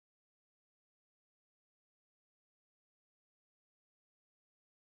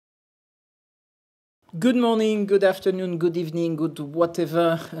Good morning, good afternoon, good evening, good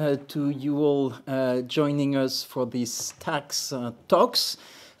whatever to you all joining us for these tax talks,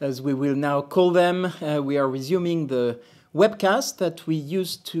 as we will now call them. We are resuming the webcast that we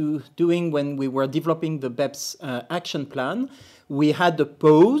used to doing when we were developing the BEPS action plan. We had a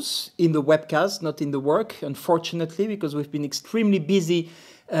pause in the webcast, not in the work, unfortunately, because we've been extremely busy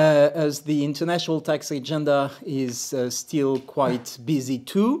as the international tax agenda is still quite busy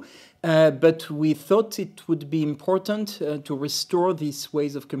too. But we thought it would be important to restore these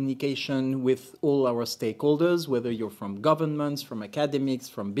ways of communication with all our stakeholders, whether you're from governments, from academics,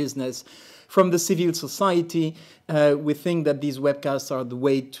 from business, from the civil society. We think that these webcasts are the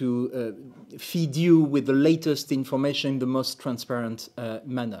way to feed you with the latest information in the most transparent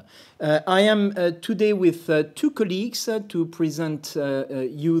manner. I am today with two colleagues to present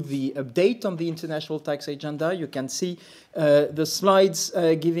you the update on the international tax agenda. You can see the slides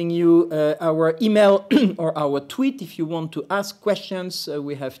giving you our email or our tweet if you want to ask questions.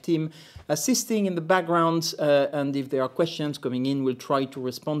 We have team assisting in the background, and if there are questions coming in, we'll try to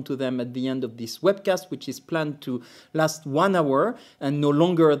respond to them at the end of this webcast, which is planned to last 1 hour and no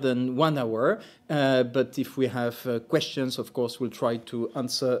longer than 1 hour. But if we have questions, of course, we'll try to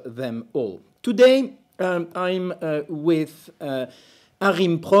answer them all. Today, I'm with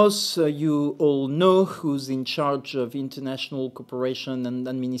Arim Pros, you all know, who's in charge of international cooperation and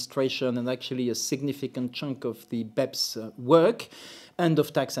administration, and actually a significant chunk of the BEPS work and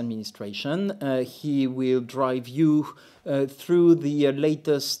of tax administration. He will drive you through the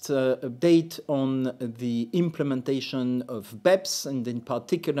latest update on the implementation of BEPS, and in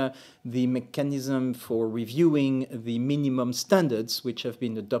particular the mechanism for reviewing the minimum standards which have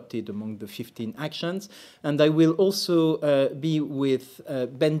been adopted among the 15 actions. And I will also be with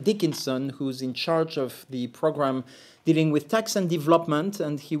Ben Dickinson, who's in charge of the program dealing with tax and development,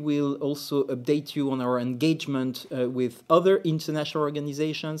 and he will also update you on our engagement with other international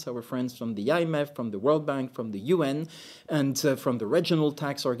organizations, our friends from the IMF, from the World Bank, from the UN, and from the regional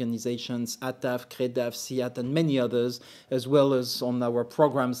tax organizations, ATAF, CREDAF, CIAT, and many others, as well as on our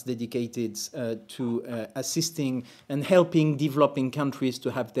programs dedicated to assisting and helping developing countries to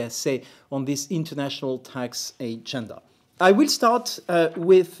have their say on this international tax agenda. I will start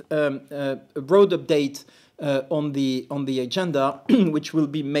with a broad update on the agenda, which will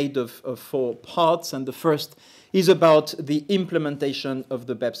be made of 4 parts. And the first is about the implementation of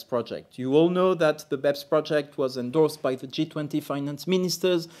the BEPS project. You all know that the BEPS project was endorsed by the G20 finance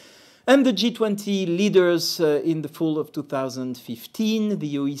ministers and the G20 leaders in the fall of 2015.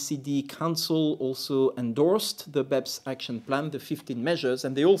 The OECD Council also endorsed the BEPS action plan, the 15 measures,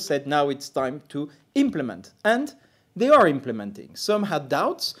 and they all said now it's time to implement. And they are implementing. Some had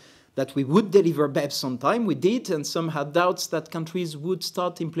doubts that we would deliver BEPS on time. We did, and some had doubts that countries would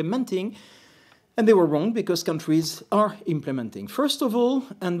start implementing, and they were wrong because countries are implementing. First of all,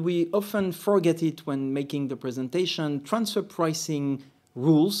 and we often forget it when making the presentation, transfer pricing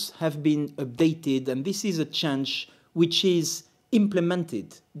rules have been updated, and this is a change which is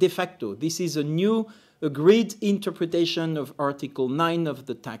implemented de facto. This is a new agreed interpretation of Article 9 of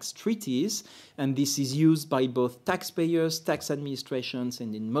the tax treaties, and this is used by both taxpayers, tax administrations,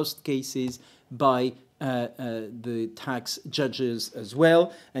 and in most cases by the tax judges as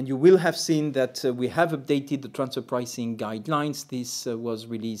well. And you will have seen that we have updated the transfer pricing guidelines. This was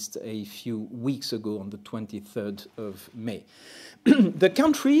released a few weeks ago on the 23rd of May. The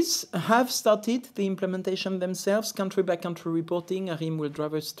countries have started the implementation themselves, country-by-country reporting. Arim will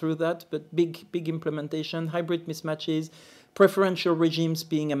drive us through that, but big implementation, hybrid mismatches, preferential regimes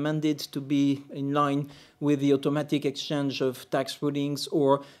being amended to be in line with the automatic exchange of tax rulings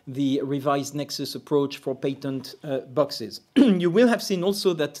or the revised nexus approach for patent boxes. You will have seen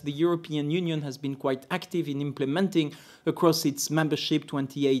also that the European Union has been quite active in implementing across its membership,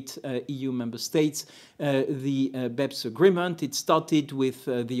 28 EU member states, the BEPS agreement. It started with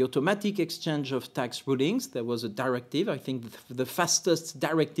the automatic exchange of tax rulings. There was a directive, I think the fastest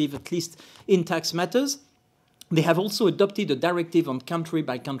directive, at least in tax matters. They have also adopted a directive on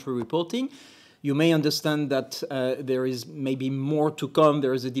country-by-country reporting. You may understand that there is maybe more to come.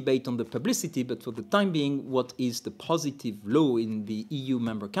 There is a debate on the publicity, but for the time being, what is the positive law in the EU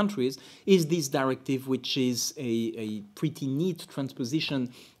member countries is this directive, which is a pretty neat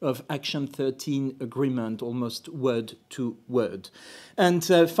transposition of Action 13 agreement, almost word to word. And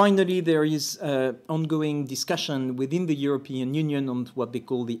finally, there is ongoing discussion within the European Union on what they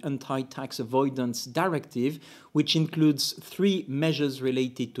call the Anti-Tax Avoidance Directive, which includes 3 measures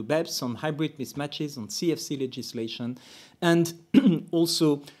related to BEPS on hybrid mismatches, on CFC legislation, and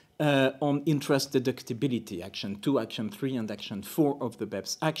also on interest deductibility, Action 2, Action 3, and Action 4 of the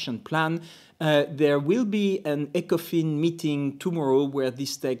BEPS Action Plan. There will be an ECOFIN meeting tomorrow where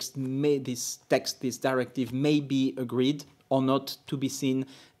this directive may be agreed or not, to be seen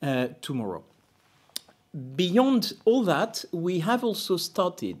tomorrow. Beyond all that, we have also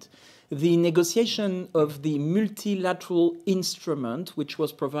started the negotiation of the multilateral instrument, which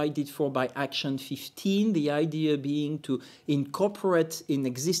was provided for by Action 15, the idea being to incorporate in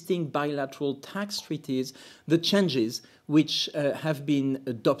existing bilateral tax treaties the changes which have been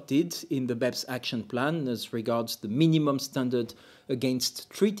adopted in the BEPS Action Plan as regards the minimum standard against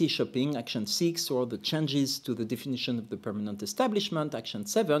treaty shopping, Action 6, or the changes to the definition of the permanent establishment, Action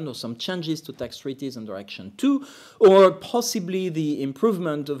 7, or some changes to tax treaties under Action 2, or possibly the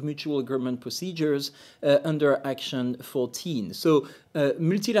improvement of mutual agreement procedures under Action 14. So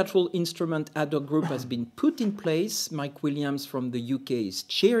multilateral instrument ad hoc group has been put in place. Mike Williams from the UK is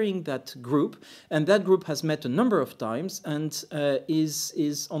chairing that group, and that group has met a number of times and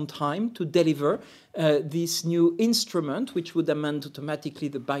is on time to deliver this new instrument, which would amend automatically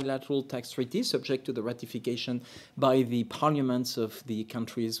the bilateral tax treaty, subject to the ratification by the parliaments of the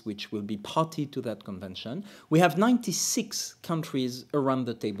countries which will be party to that convention. We have 96 countries around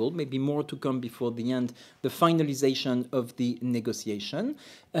the table, maybe more to come before the end, the finalization of the negotiation.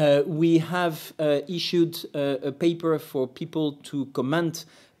 We have issued a paper for people to comment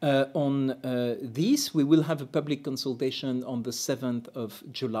on this. We will have a public consultation on the 7th of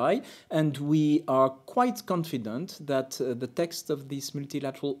July, and we are quite confident that the text of this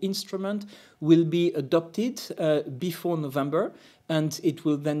multilateral instrument will be adopted before November, and it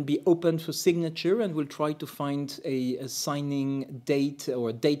will then be open for signature, and we'll try to find a signing date or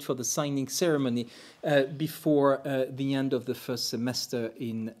a date for the signing ceremony before the end of the first semester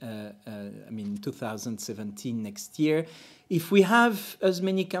in 2017, next year. If we have as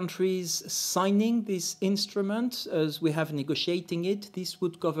many countries signing this instrument as we have negotiating it, this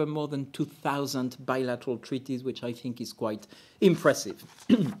would cover more than 2,000 bilateral treaties, which I think is quite impressive.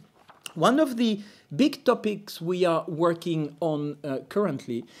 One of the big topics we are working on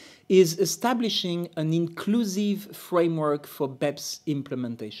currently is establishing an inclusive framework for BEPS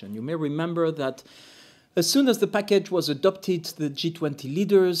implementation. You may remember that as soon as the package was adopted, the G20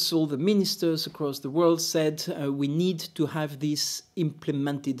 leaders, all the ministers across the world said we need to have this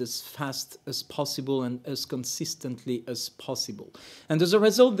implemented as fast as possible and as consistently as possible. And as a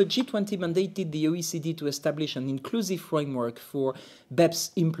result, the G20 mandated the OECD to establish an inclusive framework for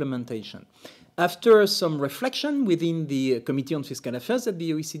BEPS implementation. After some reflection within the Committee on Fiscal Affairs at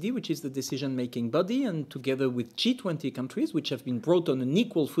the OECD, which is the decision-making body, and together with G20 countries, which have been brought on an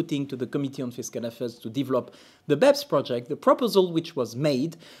equal footing to the Committee on Fiscal Affairs to develop the BEPS project, the proposal which was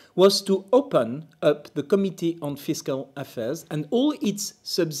made was to open up the Committee on Fiscal Affairs and all its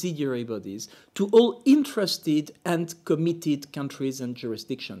subsidiary bodies to all interested and committed countries and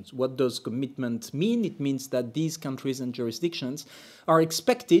jurisdictions. What does commitment mean? It means that these countries and jurisdictions are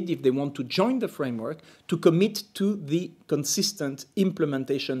expected, if they want to join the framework, to commit to the consistent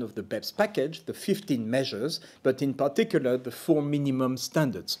implementation of the BEPS package, the 15 measures, but in particular the 4 minimum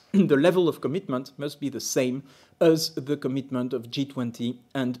standards. The level of commitment must be the same as the commitment of G20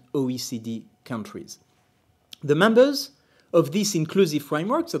 and OECD countries. The members of this inclusive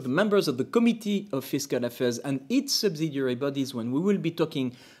framework, so the members of the Committee of Fiscal Affairs and its subsidiary bodies, when we will be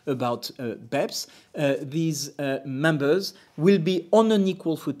talking about BEPS, these members will be on an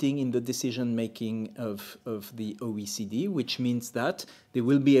equal footing in the decision-making of the OECD, which means that they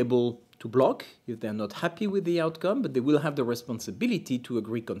will be able to block if they're not happy with the outcome, but they will have the responsibility to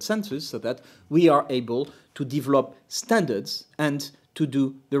agree consensus so that we are able to develop standards and to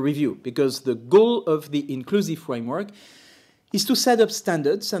do the review. Because the goal of the inclusive framework is to set up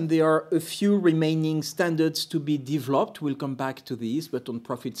standards, and there are a few remaining standards to be developed. We'll come back to these, but on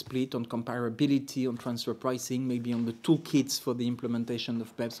profit split, on comparability, on transfer pricing, maybe on the toolkits for the implementation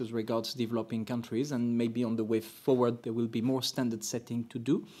of BEPS as regards developing countries, and maybe on the way forward there will be more standard setting to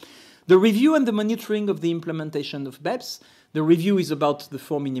do. The review and the monitoring of the implementation of BEPS. The review is about the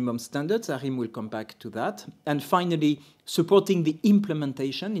 4 minimum standards. Arim will come back to that. And finally, supporting the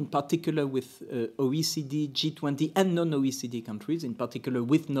implementation, in particular with OECD, G20, and non-OECD countries, in particular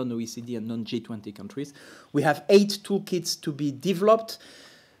with non-OECD and non-G20 countries. We have 8 toolkits to be developed,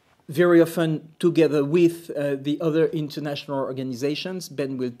 very often together with the other international organizations.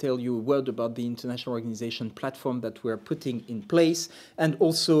 Ben will tell you a word about the international organization platform that we're putting in place. And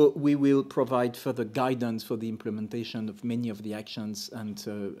also we will provide further guidance for the implementation of many of the actions and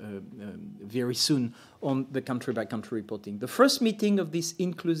very soon on the country-by-country reporting. The first meeting of this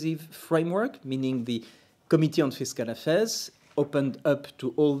inclusive framework, meaning the Committee on Fiscal Affairs, opened up to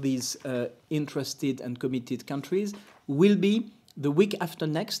all these interested and committed countries, will be the week after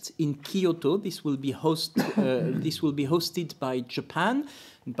next in Kyoto. This will be hosted by Japan,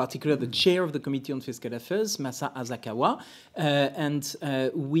 in particular the chair of the Committee on Fiscal Affairs, Masa Asakawa, and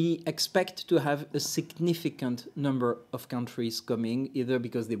we expect to have a significant number of countries coming, either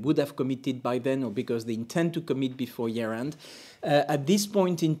because they would have committed by then or because they intend to commit before year-end. At this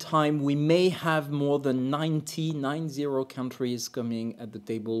point in time, we may have more than 90 countries coming at the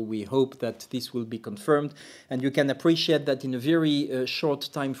table. We hope that this will be confirmed, and you can appreciate that in a very short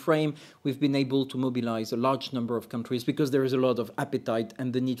time frame, we've been able to mobilize a large number of countries because there is a lot of appetite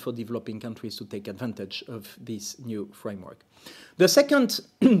and the need for developing countries to take advantage of this new framework. The second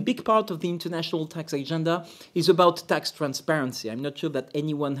big part of the international tax agenda is about tax transparency. I'm not sure that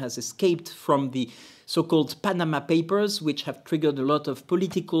anyone has escaped from the so-called Panama Papers, which have triggered a lot of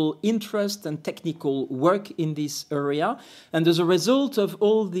political interest and technical work in this area. And as a result of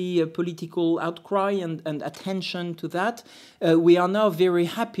all the political outcry and attention to that, we are now very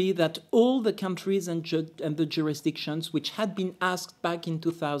happy that all the countries and the jurisdictions which had been asked back in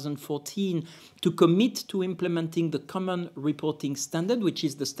 2014 to commit to implementing the Common Reporting Standard, which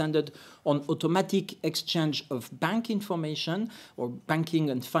is the standard on automatic exchange of bank information or banking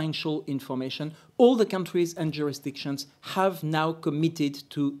and financial information, all the countries and jurisdictions have now committed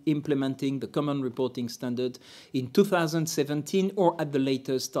to implementing the Common Reporting Standard in 2017 or at the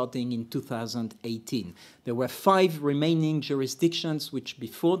latest starting in 2018. There were 5 remaining jurisdictions which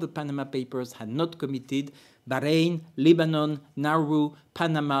before the Panama Papers had not committed: Bahrain, Lebanon, Nauru,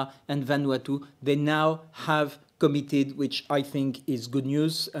 Panama, and Vanuatu. They now have committed, which I think is good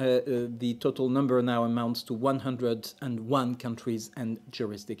news. The total number now amounts to 101 countries and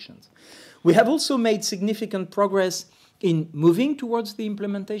jurisdictions. We have also made significant progress in moving towards the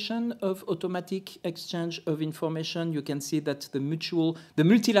implementation of automatic exchange of information. You can see that the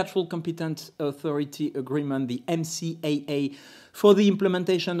Multilateral Competent Authority Agreement, the MCAA, for the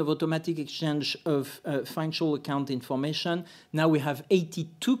implementation of automatic exchange of financial account information. Now we have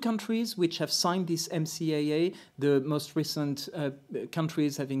 82 countries which have signed this MCAA. The most recent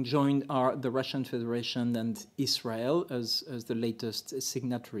countries having joined are the Russian Federation and Israel as the latest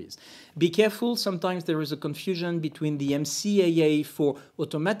signatories. Be careful, sometimes there is a confusion between the MCAA for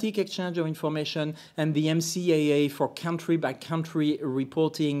automatic exchange of information and the MCAA for country-by-country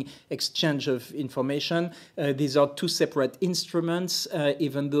reporting exchange of information. These are two separate instruments,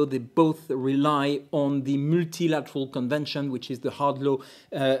 even though they both rely on the multilateral convention, which is the hard law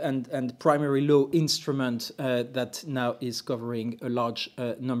and primary law instrument that now is covering a large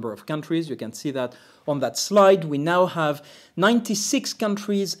number of countries. You can see that on that slide. We now have 96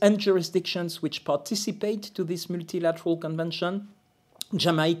 countries and jurisdictions which participate to this multilateral convention.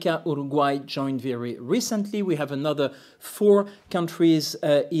 Jamaica, Uruguay joined very recently. We have another 4 countries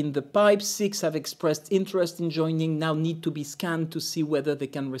in the pipe. 6 have expressed interest in joining, now need to be scanned to see whether they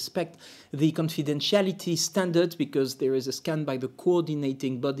can respect the confidentiality standards, because there is a scan by the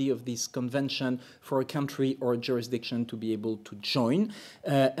coordinating body of this convention for a country or a jurisdiction to be able to join.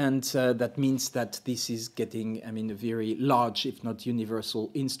 And that means that this is getting, a very large, if not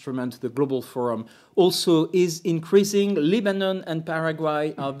universal, instrument. The Global Forum also is increasing. Lebanon and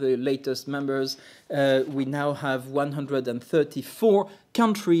Paraguay are the latest members. We now have 134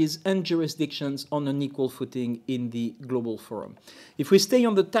 countries and jurisdictions on an equal footing in the Global Forum. If we stay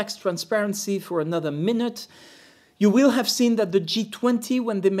on the tax transparency for another minute, you will have seen that the G20,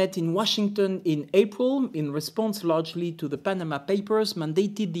 when they met in Washington in April, in response largely to the Panama Papers,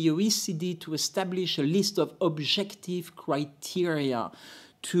 mandated the OECD to establish a list of objective criteria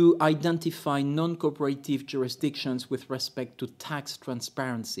to identify non-cooperative jurisdictions with respect to tax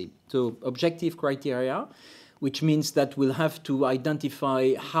transparency. So objective criteria, which means that we'll have to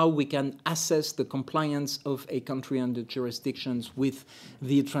identify how we can assess the compliance of a country and the jurisdictions with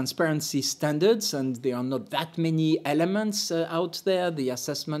the transparency standards. And there are not that many elements out there: the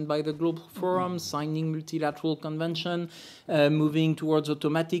assessment by the Global Forum, signing multilateral convention, moving towards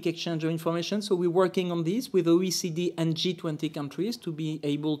automatic exchange of information. So we're working on this with OECD and G20 countries to be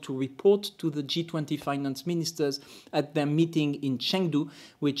able to report to the G20 finance ministers at their meeting in Chengdu,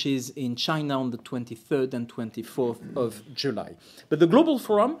 which is in China on the 23rd and 24th of July. But the Global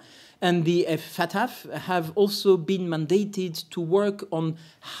Forum and the FATF have also been mandated to work on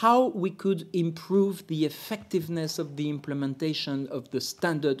how we could improve the effectiveness of the implementation of the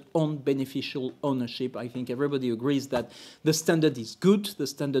standard on beneficial ownership. I think everybody agrees that the standard is good, the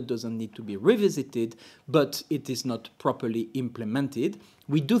standard doesn't need to be revisited, but it is not properly implemented.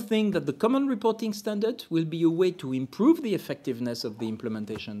 We do think that the common reporting standard will be a way to improve the effectiveness of the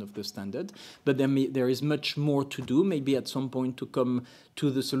implementation of the standard, but there is much more to do, maybe at some point to come to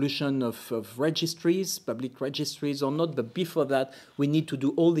the solution of registries, public registries or not, but before that, we need to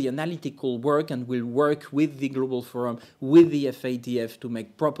do all the analytical work, and we'll work with the Global Forum, with the FATF to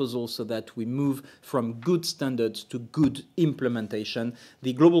make proposals so that we move from good standards to good implementation.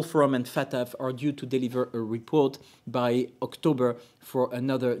 The Global Forum and FATF are due to deliver a report by October for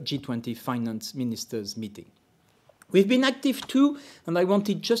another G20 finance ministers meeting. We've been active too, and I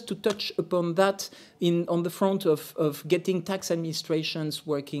wanted just to touch upon that on the front of getting tax administrations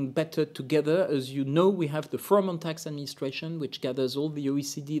working better together. As you know, we have the Forum on Tax Administration, which gathers all the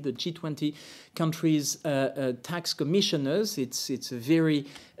OECD, the G20 countries' tax commissioners. It's a very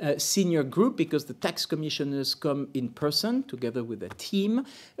senior group because the tax commissioners come in person together with a team.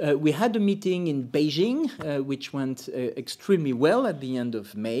 We had a meeting in Beijing, which went extremely well at the end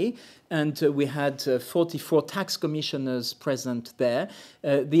of May, and we had 44 tax commissioners present there.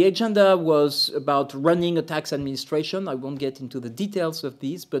 The agenda was about running a tax administration. I won't get into the details of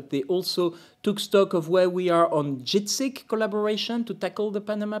these, but they also took stock of where we are on JITSIC collaboration to tackle the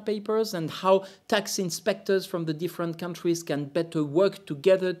Panama Papers and how tax inspectors from the different countries can better work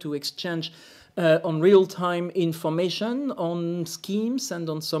together to exchange on real-time information on schemes and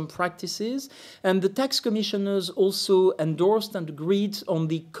on some practices. And the tax commissioners also endorsed and agreed on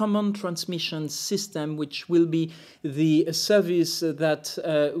the common transmission system, which will be the service that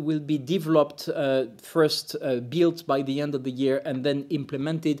will be developed first, built by the end of the year and then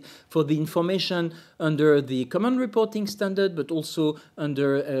implemented for the information under the common reporting standard, but also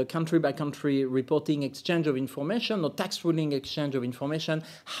under country-by-country reporting exchange of information or tax ruling exchange of information,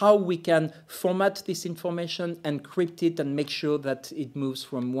 how we can format this information, encrypt it, and make sure that it moves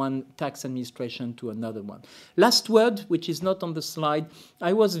from one tax administration to another one. Last word, which is not on the slide,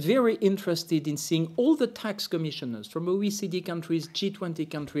 I was very interested in seeing all the tax commissioners from OECD countries, G20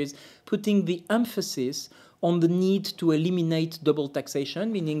 countries, putting the emphasis on the need to eliminate double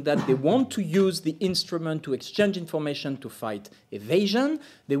taxation, meaning that they want to use the instrument to exchange information to fight evasion.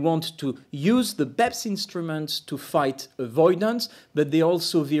 They want to use the BEPS instruments to fight avoidance, but they're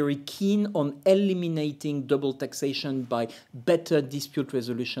also very keen on eliminating double taxation by better dispute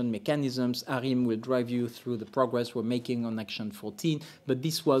resolution mechanisms. Arim will drive you through the progress we're making on Action 14, but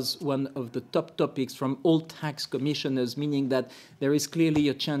this was one of the top topics from all tax commissioners, meaning that there is clearly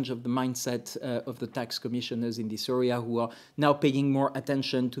a change of the mindset of the tax commissioners in this area who are now paying more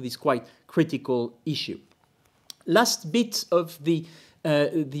attention to this quite critical issue. Last bit of the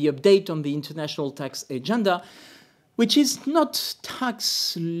update on the international tax agenda, which is not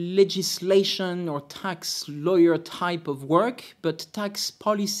tax legislation or tax lawyer type of work, but tax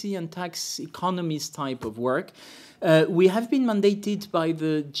policy and tax economist type of work. We have been mandated by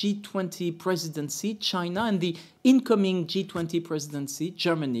the G20 presidency, China, and the incoming G20 presidency,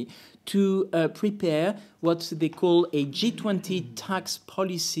 Germany, to prepare what they call a G20 tax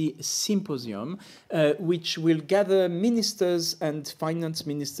policy symposium, which will gather ministers and finance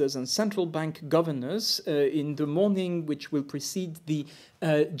ministers and central bank governors in the morning, which will precede the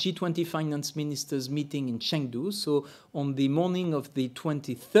G20 finance ministers meeting in Chengdu. So on the morning of the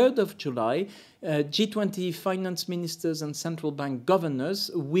 23rd of July, G20 finance ministers and central bank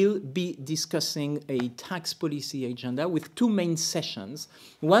governors will be discussing a tax policy agenda with two main sessions.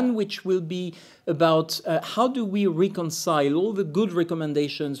 One which will be about how do we reconcile all the good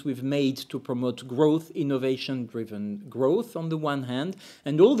recommendations we've made to promote growth, innovation-driven growth on the one hand,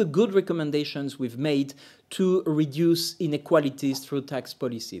 and all the good recommendations we've made to reduce inequalities through tax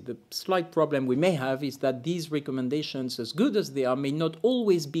policy. The slight problem we may have is that these recommendations, as good as they are, may not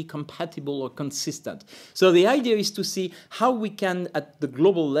always be compatible or consistent. So the idea is to see how we can, at the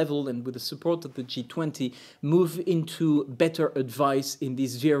global level and with the support of the G20, move into better advice in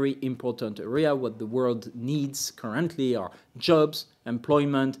this very important area. What the world needs currently are jobs,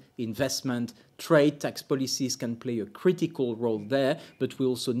 employment, investment, trade. Tax policies can play a critical role there, but we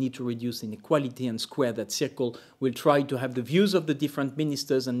also need to reduce inequality and square that circle. We'll try to have the views of the different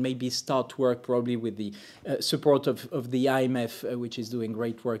ministers and maybe start work probably with the support of the IMF, which is doing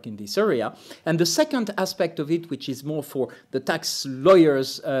great work in this area. And the second aspect of it, which is more for the tax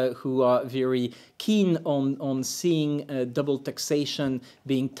lawyers who are very keen on seeing double taxation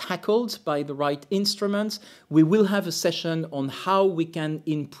being tackled by the right instruments, we will have a session discussion on how we can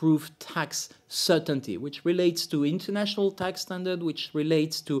improve tax certainty, which relates to international tax standard, which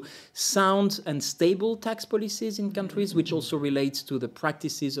relates to sound and stable tax policies in countries, which also relates to the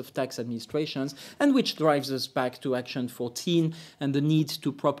practices of tax administrations, and which drives us back to Action 14 and the need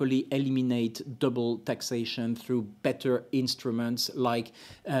to properly eliminate double taxation through better instruments like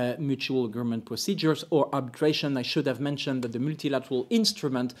mutual agreement procedures or arbitration. I should have mentioned that the multilateral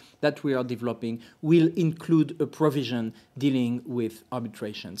instrument that we are developing will include a provision dealing with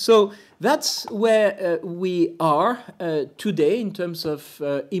arbitration. So that's where we are today in terms of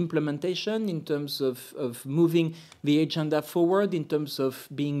implementation, in terms of moving the agenda forward, in terms of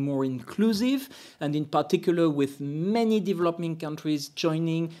being more inclusive, and in particular with many developing countries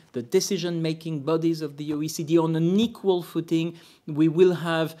joining the decision-making bodies of the OECD on an equal footing. We will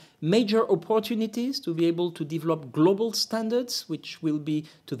have major opportunities to be able to develop global standards, which will be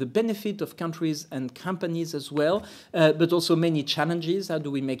to the benefit of countries and companies as well, but also many challenges. How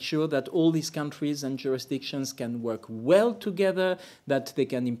do we make sure that all these countries and jurisdictions can work well together, that they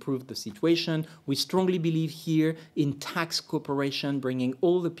can improve the situation? We strongly believe here in tax cooperation. Bringing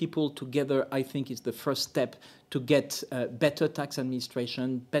all the people together, I think, is the first step to get better tax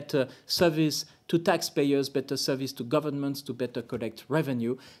administration, better service to taxpayers, better service to governments, to better collect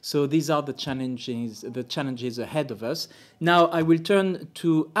revenue. So these are the challenges ahead of us. Now I will turn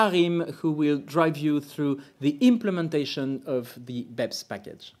to Arim, who will drive you through the implementation of the BEPS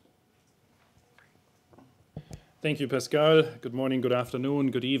package. Thank you, Pascal. Good morning, good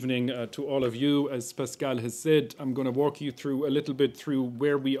afternoon, good evening to all of you. As Pascal has said, I'm going to walk you through a little bit through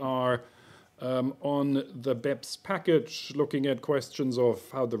where we are on the BEPS package, looking at questions of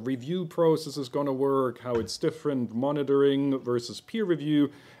how the review process is going to work, how it's different, monitoring versus peer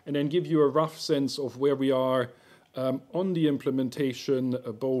review, and then give you a rough sense of where we are on the implementation,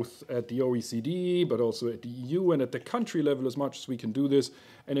 both at the OECD, but also at the EU and at the country level as much as we can do this,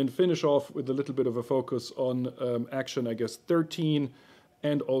 and then finish off with a little bit of a focus on action, I guess, 13,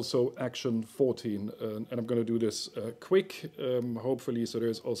 and also Action 14. And I'm going to do this quick, hopefully, so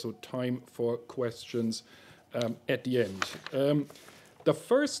there's also time for questions at the end. The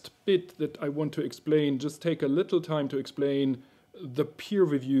first bit that I want to explain, just take a little time to explain the peer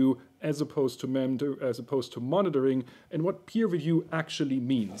review as opposed to monitoring, and what peer review actually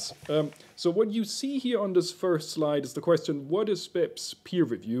means. So what you see here on this first slide is the question, what is BEPS peer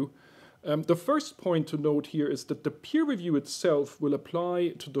review? The first point to note here is that the peer review itself will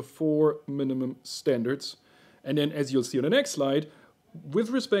apply to the 4 minimum standards. And then, as you'll see on the next slide,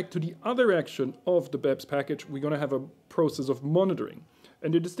 with respect to the other action of the BEPS package, we're going to have a process of monitoring.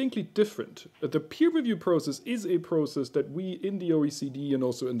 And they're distinctly different. The peer review process is a process that we in the OECD and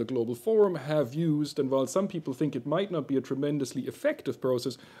also in the Global Forum have used. And while some people think it might not be a tremendously effective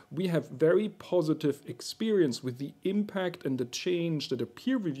process, we have very positive experience with the impact and the change that a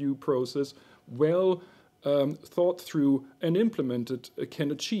peer review process, well thought through and implemented, can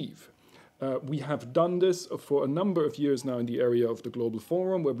achieve. We have done this for a number of years now in the area of the Global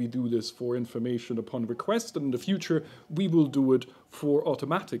Forum, where we do this for information upon request, and in the future we will do it for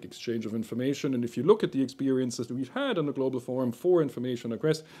automatic exchange of information. And if you look at the experiences that we've had on the Global Forum for information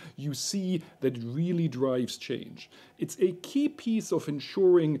request, you see that it really drives change. It's a key piece of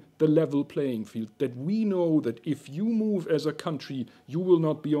ensuring the level playing field, that we know that if you move as a country, you will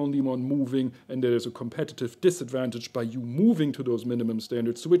not be only one moving, and there is a competitive disadvantage by you moving to those minimum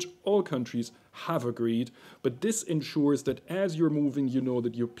standards, to which all countries have agreed. But this ensures that as you're moving, you know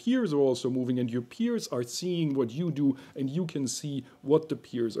that your peers are also moving, and your peers are seeing what you do, and you can see what the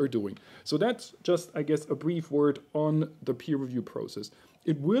peers are doing. So that's just, I guess, a brief word on the peer review process.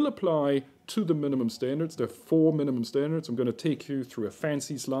 It will apply to the minimum standards. There are 4 minimum standards. I'm going to take you through a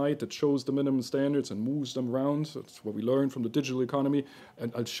fancy slide that shows the minimum standards and moves them around. That's what we learned from the digital economy,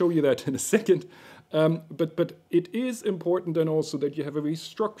 and I'll show you that in a second. But it is important then also that you have a very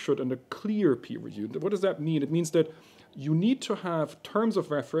structured and a clear peer review. What does that mean? It means that you need to have terms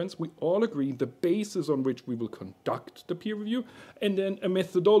of reference. We all agree the basis on which we will conduct the peer review, and then a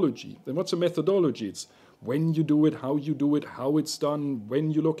methodology. And what's a methodology? It's when you do it, how it's done,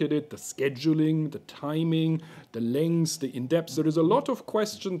 when you look at it, the scheduling, the timing, the lengths, the in-depth. So there's a lot of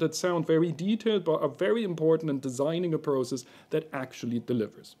questions that sound very detailed, but are very important in designing a process that actually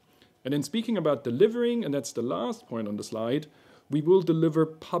delivers. And then speaking about delivering, and that's the last point on the slide, we will deliver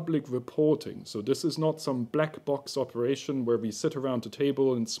public reporting. So this is not some black box operation where we sit around the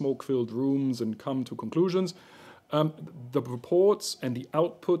table in smoke-filled rooms and come to conclusions. The reports and the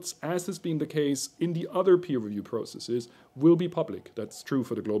outputs, as has been the case in the other peer review processes, will be public. That's true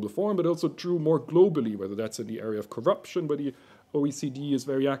for the Global Forum, but also true more globally, whether that's in the area of corruption, where the OECD is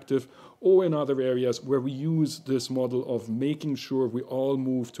very active, or in other areas where we use this model of making sure we all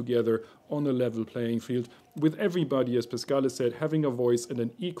move together on a level playing field, with everybody, as Pascal has said, having a voice and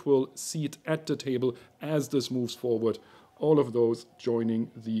an equal seat at the table as this moves forward, all of those joining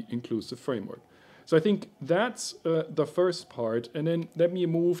the inclusive framework. So I think that's the first part, and then let me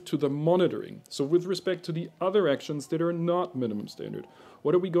move to the monitoring. So with respect to the other actions that are not minimum standard,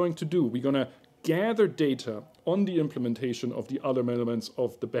 what are we going to do? We're going to gather data on the implementation of the other elements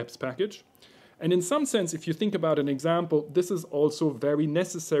of the BEPS package. And in some sense, if you think about an example, this is also very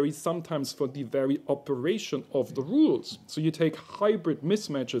necessary sometimes for the very operation of the rules. So you take hybrid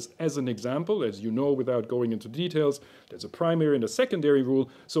mismatches as an example. As you know, without going into details, there's a primary and a secondary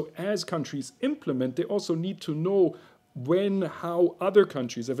rule. So as countries implement, they also need to know when, how other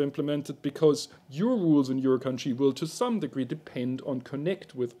countries have implemented, because your rules in your country will to some degree depend on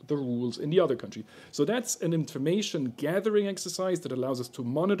connect with the rules in the other country. So that's an information gathering exercise that allows us to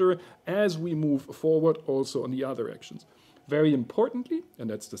monitor as we move forward also on the other actions. Very importantly, and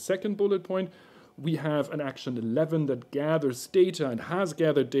that's the second bullet point, we have an action 11 that gathers data and has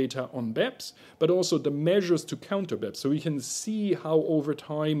gathered data on BEPS, but also the measures to counter BEPS. So we can see how over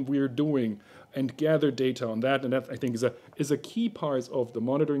time we're doing and gather data on that. And that, I think, is a key part of the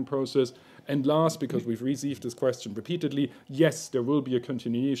monitoring process. And last, because we've received this question repeatedly, yes, there will be a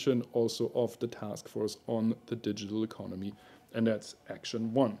continuation also of the task force on the digital economy. And that's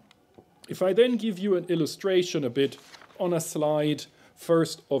action 1. If I then give you an illustration a bit on a slide,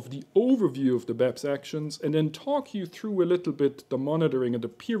 first of the overview of the BEPS actions, and then talk you through a little bit the monitoring and the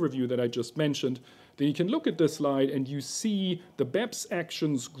peer review that I just mentioned, then you can look at this slide and you see the BEPS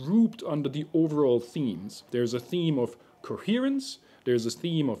actions grouped under the overall themes. There's a theme of coherence, there's a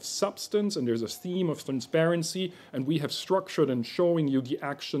theme of substance, and there's a theme of transparency, and we have structured and showing you the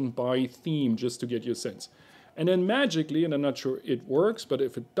action by theme just to get you a sense. And then magically, and I'm not sure it works, but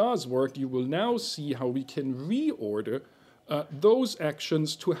if it does work, you will now see how we can reorder those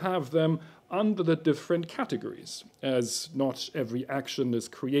actions to have them under the different categories. As not every action is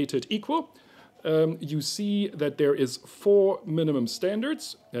created equal, you see that there is 4 minimum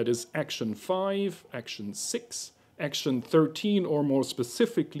standards. That is action 5, action 6, action 13, or more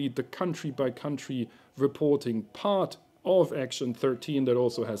specifically, the country-by-country reporting part of action 13 that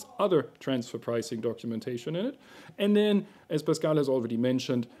also has other transfer pricing documentation in it. And then, as Pascal has already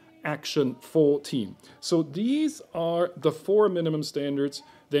mentioned, action 14. So these are the 4 minimum standards.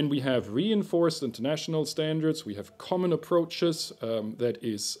 Then we have reinforced international standards. We have common approaches, that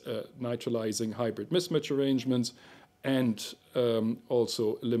is neutralizing hybrid mismatch arrangements, and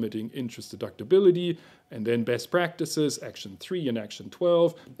also limiting interest deductibility, and then best practices, action 3 and action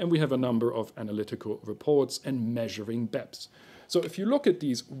 12, and we have a number of analytical reports and measuring BEPS. So if you look at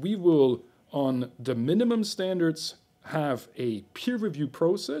these, we will, on the minimum standards, have a peer review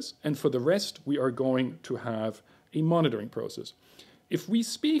process, and for the rest, we are going to have a monitoring process. If we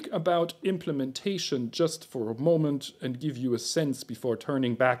speak about implementation just for a moment and give you a sense before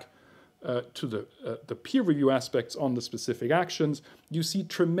turning back to the peer review aspects on the specific actions, you see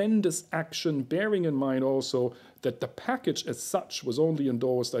tremendous action, bearing in mind also that the package as such was only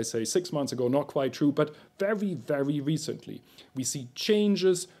endorsed, I say, 6 months ago, not quite true, but very, very recently. We see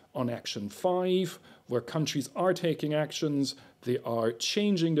changes on action 5, where countries are taking actions, they are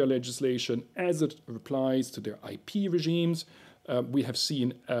changing their legislation as it applies to their IP regimes. We have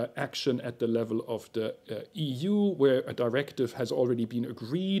seen action at the level of the EU, where a directive has already been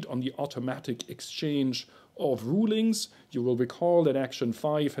agreed on the automatic exchange of rulings. You will recall that Action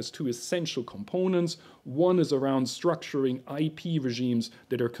 5 has 2 essential components. One is around structuring IP regimes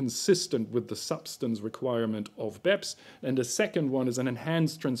that are consistent with the substance requirement of BEPS. And the second one is an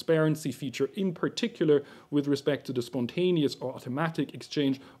enhanced transparency feature, in particular with respect to the spontaneous or automatic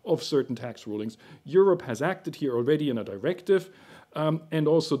exchange of certain tax rulings. Europe has acted here already in a directive. And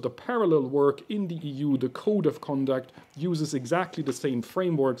also the parallel work in the EU, the Code of Conduct, uses exactly the same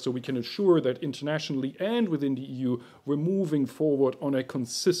framework, so we can ensure that internationally and within the EU, we're moving forward on a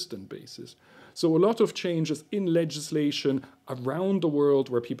consistent basis. So a lot of changes in legislation around the world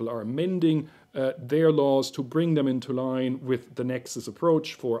where people are amending their laws to bring them into line with the Nexus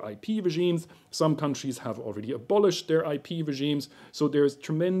approach for IP regimes. Some countries have already abolished their IP regimes, so there's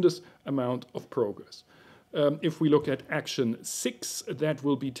tremendous amount of progress. If we look at Action 6, that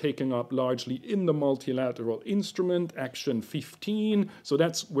will be taken up largely in the multilateral instrument. Action 15, so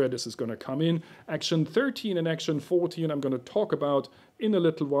that's where this is going to come in. Action 13 and Action 14 I'm going to talk about in a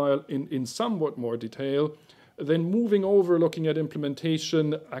little while in somewhat more detail. Then moving over, looking at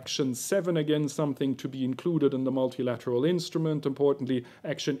implementation, Action 7, again, something to be included in the multilateral instrument. Importantly,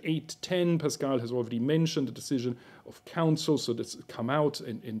 Action 8.10, Pascal has already mentioned the decision of Council, so this will come out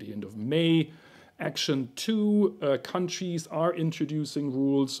in the end of May. Action 2, countries are introducing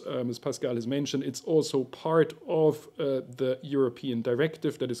rules, as Pascal has mentioned. It's also part of the European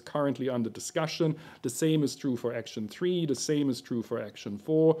directive that is currently under discussion. The same is true for Action 3, the same is true for Action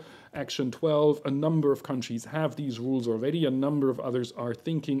 4. Action 12, a number of countries have these rules already, a number of others are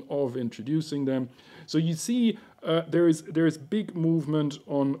thinking of introducing them. So you see there is big movement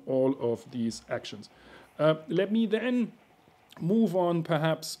on all of these actions. Let me then move on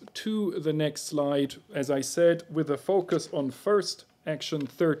perhaps to the next slide, as I said, with a focus on first Action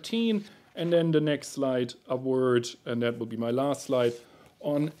 13, and then the next slide, a word, and that will be my last slide,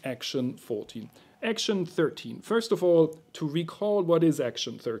 on Action 14. Action 13. First of all, to recall what is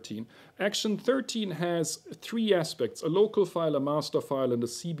Action 13. Action 13 has three aspects: a local file, a master file, and a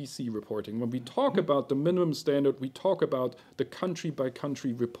CBC reporting. When we talk about the minimum standard, we talk about the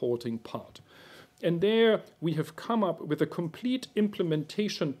country-by-country reporting part. And there we have come up with a complete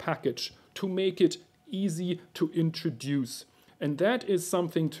implementation package to make it easy to introduce. And that is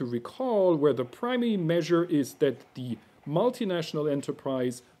something to recall, where the primary measure is that the multinational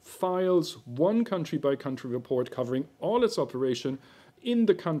enterprise files one country-by-country report covering all its operation in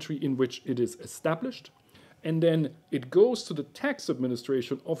the country in which it is established. And then it goes to the tax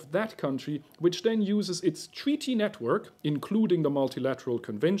administration of that country, which then uses its treaty network, including the multilateral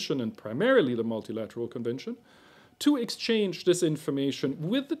convention and primarily the multilateral convention, to exchange this information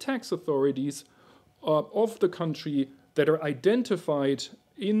with the tax authorities of the country that are identified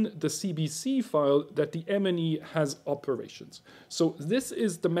in the CBC file that the M&E has operations. So this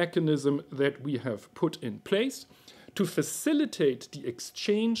is the mechanism that we have put in place. To facilitate the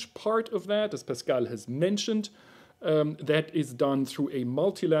exchange part of that, as Pascal has mentioned, that is done through a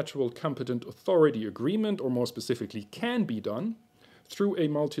multilateral competent authority agreement, or more specifically can be done through a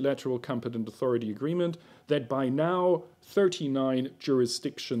multilateral competent authority agreement that by now 39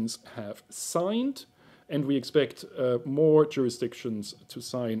 jurisdictions have signed. And we expect more jurisdictions to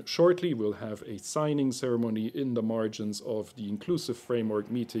sign shortly. We'll have a signing ceremony in the margins of the Inclusive Framework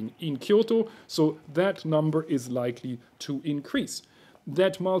meeting in Kyoto. So that number is likely to increase.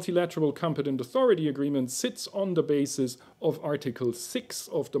 That multilateral competent authority agreement sits on the basis of Article 6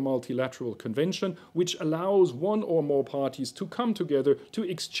 of the Multilateral Convention, which allows one or more parties to come together to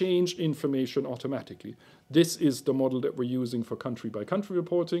exchange information automatically. This is the model that we're using for country-by-country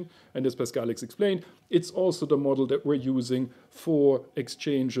reporting, and as Pascal has explained, it's also the model that we're using for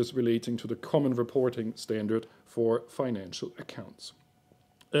exchanges relating to the Common Reporting Standard for financial accounts.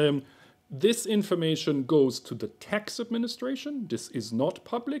 This information goes to the tax administration. This is not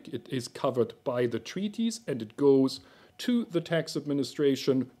public. It is covered by the treaties, and it goes to the tax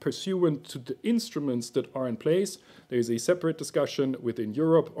administration pursuant to the instruments that are in place. There is a separate discussion within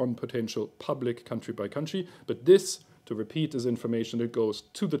Europe on potential public country-by-country, but this, to repeat, is information that goes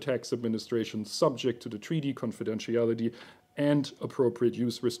to the tax administration subject to the treaty confidentiality and appropriate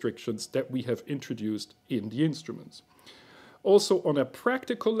use restrictions that we have introduced in the instruments. Also, on a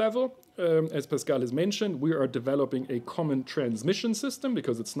practical level, as Pascal has mentioned, we are developing a common transmission system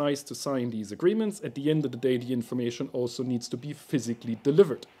because it's nice to sign these agreements. At the end of the day, the information also needs to be physically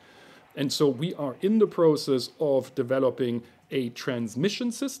delivered. And so we are in the process of developing a transmission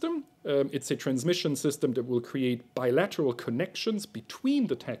system. It's a transmission system that will create bilateral connections between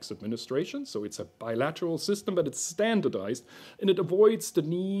the tax administrations. So it's a bilateral system, but it's standardized, and it avoids the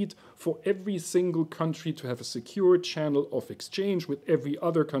need for every single country to have a secure channel of exchange with every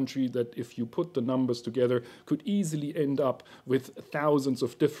other country that, if you put the numbers together, could easily end up with thousands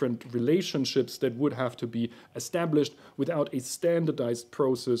of different relationships that would have to be established without a standardized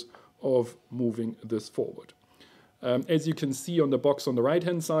process of moving this forward. As you can see on the box on the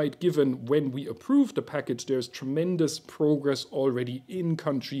right-hand side, given when we approved the package, there's tremendous progress already in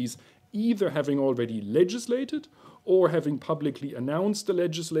countries either having already legislated or having publicly announced the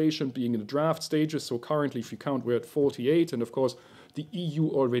legislation, being in the draft stages. So currently, if you count, we're at 48. And of course, the EU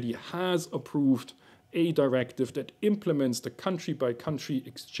already has approved a directive that implements the country-by-country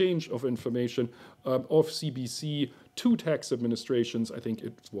exchange of information of CBC to tax administrations. I think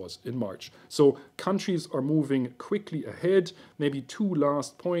it was in March. So countries are moving quickly ahead. Maybe two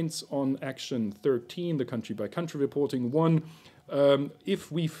last points on Action 13, the country-by-country reporting. One,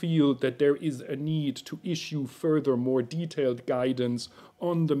 if we feel that there is a need to issue further more detailed guidance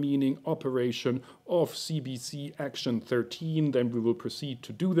on the meaning operation of CBC Action 13, then we will proceed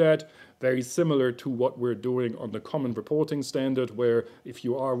to do that. Very similar to what we're doing on the Common Reporting Standard, where if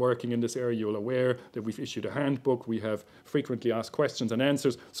you are working in this area, you're aware that we've issued a handbook, we have frequently asked questions and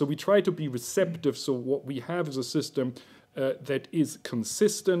answers. So we try to be receptive, so what we have is a system that is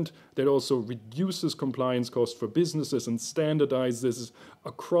consistent, that also reduces compliance costs for businesses and standardizes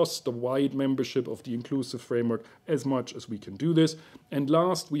across the wide membership of the inclusive framework as much as we can do this. And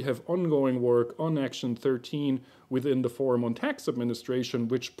last, we have ongoing work on Action 13 within the Forum on Tax Administration,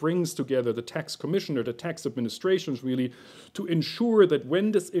 which brings together the tax commissioner, the tax administrations really, to ensure that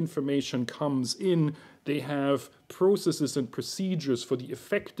when this information comes in, they have processes and procedures for the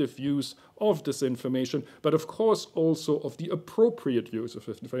effective use of this information, but of course also of the appropriate use of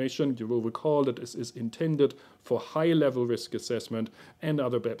information. You will recall that this is intended for high-level risk assessment and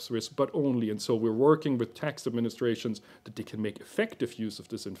other BEPS risks, but only. And so we're working with tax administrations that they can make effective use of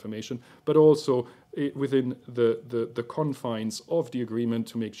this information, but also within the confines of the agreement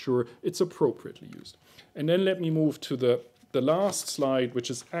to make sure it's appropriately used. And then let me move to the last slide,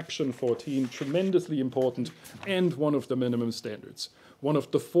 which is Action 14, tremendously important, and one of the minimum standards, one of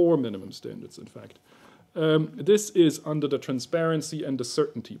the 4 minimum standards, in fact. This is under the transparency and the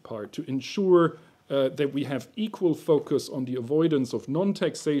certainty part to ensure that we have equal focus on the avoidance of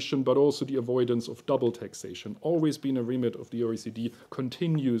non-taxation, but also the avoidance of double taxation. Always been a remit of the OECD,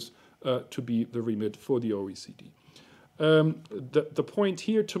 continues to be the remit for the OECD. The point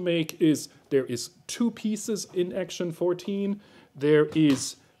here to make is there is 2 pieces in Action 14. There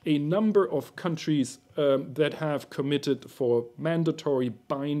is a number of countries that have committed for mandatory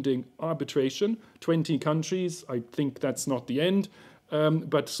binding arbitration. 20 countries, I think that's not the end,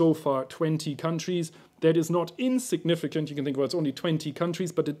 but so far 20 countries. That is not insignificant. You can think, well, it's only 20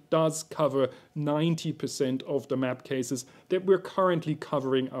 countries, but it does cover 90% of the MAP cases that we're currently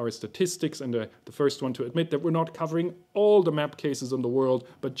covering our statistics. And the first one to admit that we're not covering all the MAP cases in the world,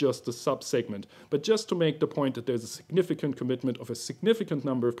 but just the sub-segment. But just to make the point that there's a significant commitment of a significant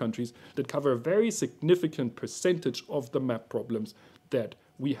number of countries that cover a very significant percentage of the MAP problems that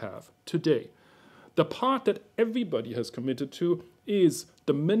we have today. The part that everybody has committed to is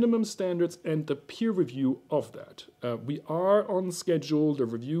the minimum standards and the peer review of that. We are on schedule. The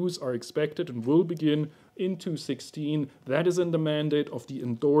reviews are expected and will begin in 2016. That is in the mandate of the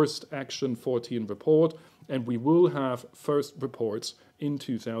endorsed Action 14 report, and we will have first reports in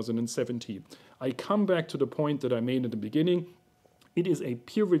 2017. I come back to the point that I made at the beginning. It is a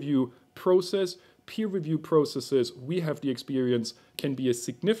peer review process. Peer review processes, we have the experience, can be a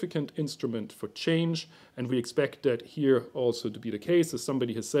significant instrument for change, and we expect that here also to be the case. As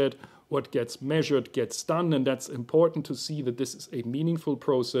somebody has said, what gets measured gets done, and that's important to see that this is a meaningful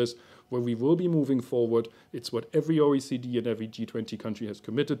process where we will be moving forward. It's what every OECD and every G20 country has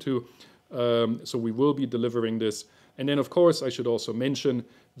committed to, so we will be delivering this. And then, of course, I should also mention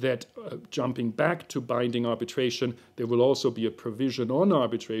that jumping back to binding arbitration, there will also be a provision on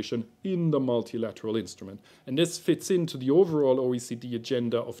arbitration in the multilateral instrument. And this fits into the overall OECD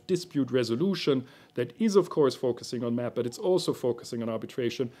agenda of dispute resolution that is, of course, focusing on MAP, but it's also focusing on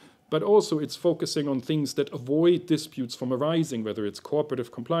arbitration. But also it's focusing on things that avoid disputes from arising, whether it's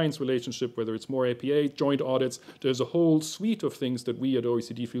cooperative compliance relationship, whether it's more APA, joint audits. There's a whole suite of things that we at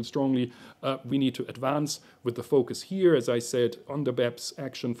OECD feel strongly we need to advance with the focus here, as I said, on the BEPS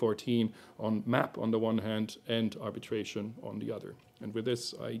Action 14, on MAP on the one hand, and arbitration on the other. And with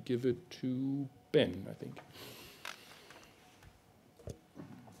this, I give it to Ben, I think.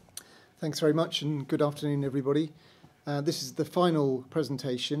 Thanks very much, and good afternoon, everybody. This is the final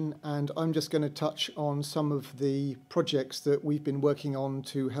presentation, and I'm just going to touch on some of the projects that we've been working on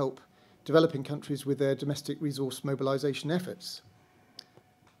to help developing countries with their domestic resource mobilisation efforts.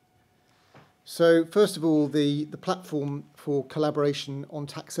 So first of all, the platform for collaboration on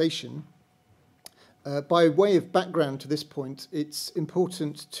taxation. By way of background to this point, it's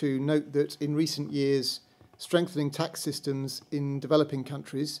important to note that in recent years, strengthening tax systems in developing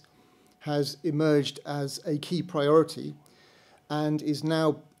countries has emerged as a key priority and is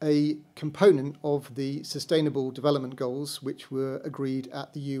now a component of the Sustainable Development Goals, which were agreed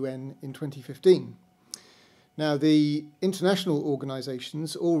at the UN in 2015. Now, the international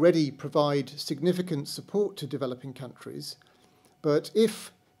organisations already provide significant support to developing countries, but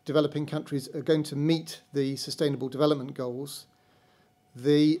if developing countries are going to meet the Sustainable Development Goals,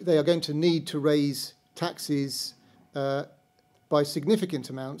 they are going to need to raise taxes by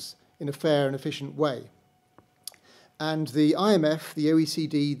significant amounts in a fair and efficient way. And the IMF, the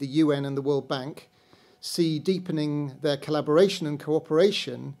OECD, the UN and the World Bank see deepening their collaboration and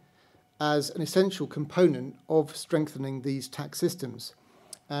cooperation as an essential component of strengthening these tax systems.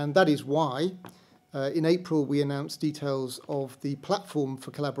 And that is why in April we announced details of the platform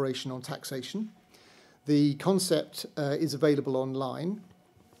for collaboration on taxation. The concept is available online,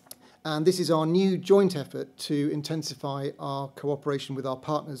 and this is our new joint effort to intensify our cooperation with our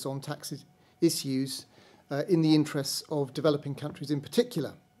partners on tax issues in the interests of developing countries in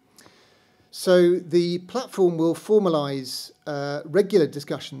particular. So the platform will formalise regular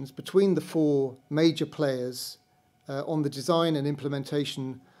discussions between the four major players on the design and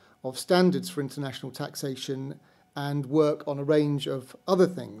implementation of standards for international taxation and work on a range of other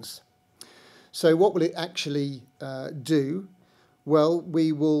things. So what will it actually do? Well,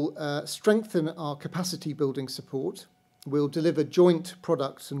 we will strengthen our capacity building support, we'll deliver joint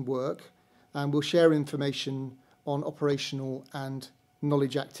products and work, and we'll share information on operational and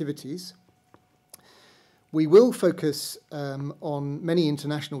knowledge activities. We will focus on many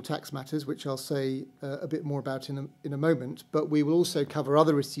international tax matters, which I'll say a bit more about in a moment, but we will also cover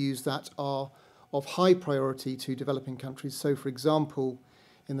other issues that are of high priority to developing countries. So, for example,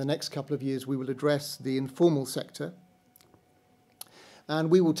 in the next couple of years, we will address the informal sector, and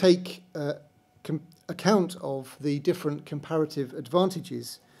we will take account of the different comparative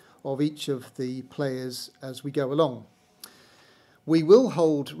advantages of each of the players as we go along. We will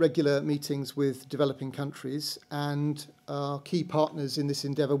hold regular meetings with developing countries, and our key partners in this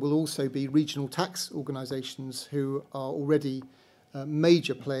endeavour will also be regional tax organisations who are already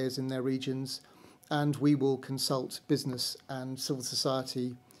major players in their regions, and we will consult business and civil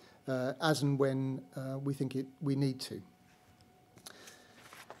society as and when we think we need to.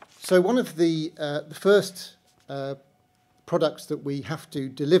 So one of the first products that we have to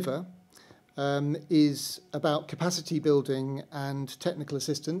deliver is about capacity building and technical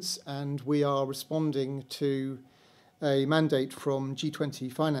assistance, and we are responding to a mandate from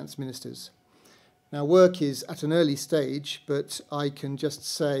G20 finance ministers. Now, work is at an early stage, but I can just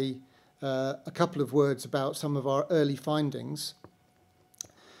say a couple of words about some of our early findings.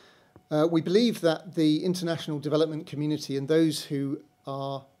 We believe that the international development community and those who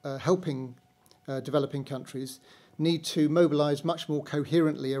are helping developing countries need to mobilise much more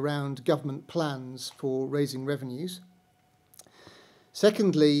coherently around government plans for raising revenues.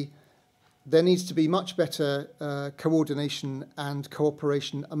 Secondly, there needs to be much better coordination and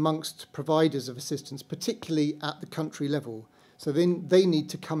cooperation amongst providers of assistance, particularly at the country level. So then they need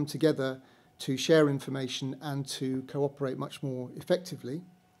to come together to share information and to cooperate much more effectively.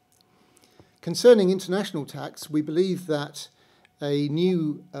 Concerning international tax, we believe that a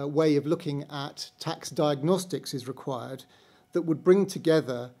new way of looking at tax diagnostics is required that would bring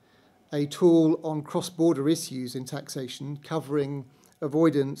together a tool on cross-border issues in taxation covering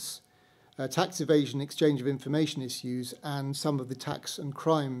avoidance, tax evasion, exchange of information issues, and some of the tax and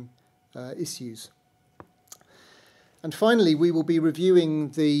crime issues. And finally, we will be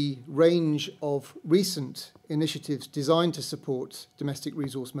reviewing the range of recent initiatives designed to support domestic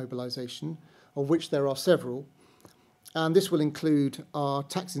resource mobilisation, of which there are several. And this will include our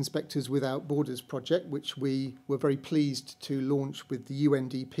Tax Inspectors Without Borders project, which we were very pleased to launch with the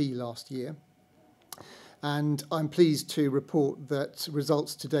UNDP last year. And I'm pleased to report that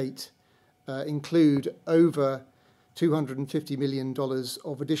results to date include over $250 million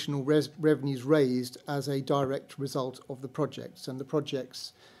of additional revenues raised as a direct result of the projects. And the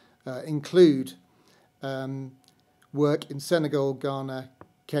projects include work in Senegal, Ghana,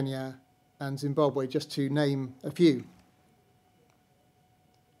 Kenya, and Zimbabwe, just to name a few.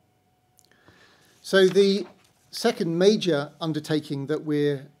 So the second major undertaking that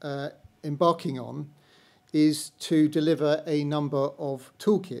we're embarking on is to deliver a number of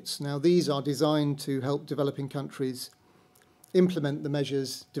toolkits. Now, these are designed to help developing countries implement the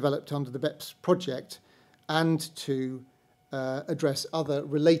measures developed under the BEPS project and to address other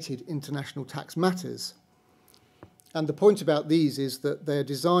related international tax matters. And the point about these is that they're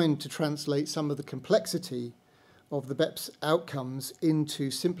designed to translate some of the complexity of the BEPS outcomes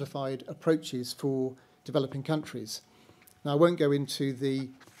into simplified approaches for developing countries. Now, I won't go into the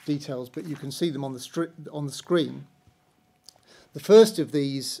details, but you can see them on the screen. The first of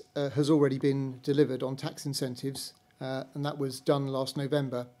these has already been delivered on tax incentives, and that was done last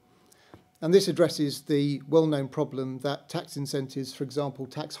November. And this addresses the well-known problem that tax incentives, for example,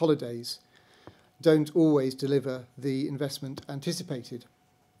 tax holidays, don't always deliver the investment anticipated.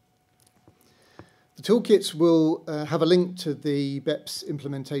 The toolkits will have a link to the BEPS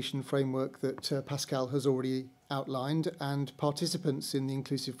implementation framework that Pascal has already outlined, and participants in the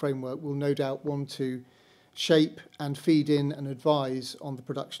inclusive framework will no doubt want to shape and feed in and advise on the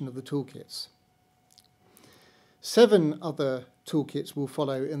production of the toolkits. 7 other toolkits will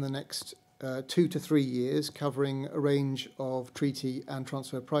follow in the next 2 to 3 years, covering a range of treaty and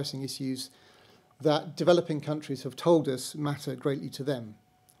transfer pricing issues that developing countries have told us matter greatly to them.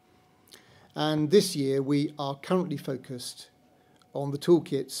 And this year we are currently focused on the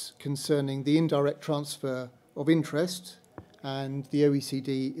toolkits concerning the indirect transfer of interest, and the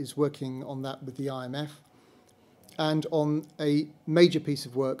OECD is working on that with the IMF, and on a major piece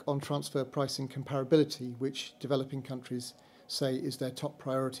of work on transfer pricing comparability, which developing countries say is their top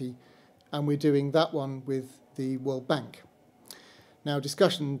priority, and we're doing that one with the World Bank. Now,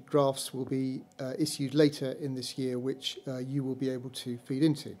 discussion drafts will be issued later in this year, which you will be able to feed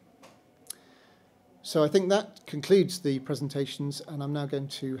into. So I think that concludes the presentations, and I'm now going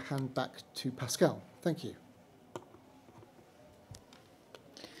to hand back to Pascal. Thank you.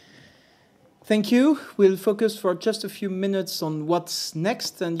 Thank you. We'll focus for just a few minutes on what's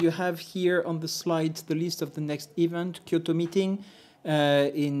next, and you have here on the slide the list of the next event, Kyoto meeting,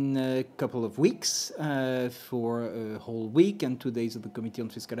 in a couple of weeks for a whole week and 2 days of the Committee on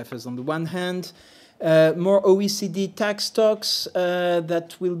Fiscal Affairs on the one hand. More OECD tax talks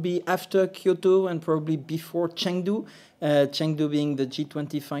that will be after Kyoto and probably before Chengdu. Chengdu being the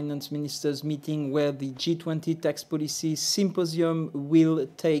G20 finance ministers meeting where the G20 tax policy symposium will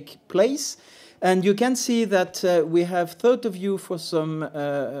take place. And you can see that we have thought of you for some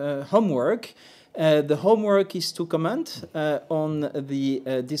homework. The homework is to comment on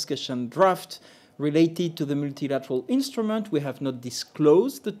the discussion draft related to the multilateral instrument. We have not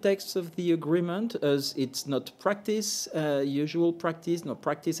disclosed the text of the agreement as it's not practice, usual practice, not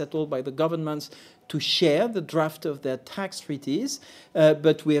practice at all by the governments to share the draft of their tax treaties,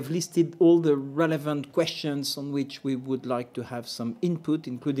 but we have listed all the relevant questions on which we would like to have some input,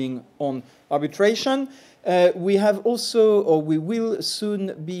 including on arbitration. We have also, or we will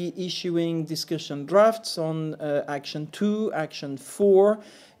soon be issuing discussion drafts on Action 2, Action 4,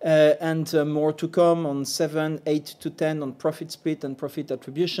 and more to come on 7, 8 to 10 on profit split and profit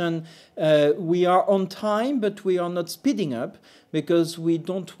attribution. We are on time, but we are not speeding up because we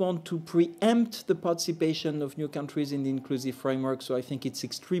don't want to preempt the participation of new countries in the inclusive framework. So I think it's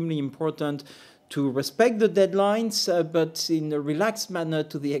extremely important to respect the deadlines, but in a relaxed manner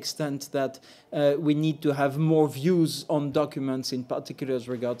to the extent that we need to have more views on documents, in particular as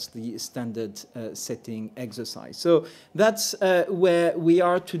regards the standard setting exercise. So that's where we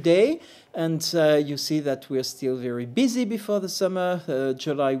are today. And you see that we're still very busy before the summer.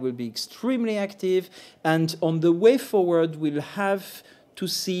 July will be extremely active. And on the way forward, we'll have to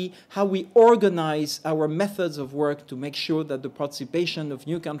see how we organize our methods of work to make sure that the participation of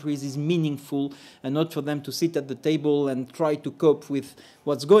new countries is meaningful and not for them to sit at the table and try to cope with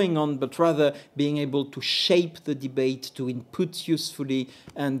what's going on, but rather being able to shape the debate, to input usefully,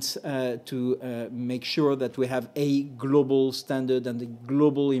 and to make sure that we have a global standard and a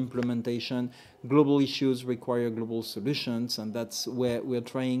global implementation. Global issues require global solutions, and that's where we're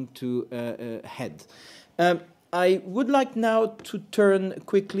trying to head. I would like now to turn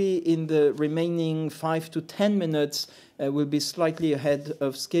quickly in the remaining 5 to 10 minutes, we'll be slightly ahead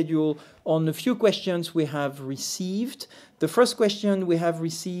of schedule, on a few questions we have received. The first question we have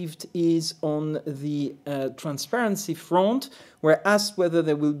received is on the transparency front. We're asked whether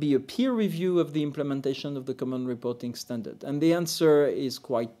there will be a peer review of the implementation of the Common Reporting Standard. And the answer is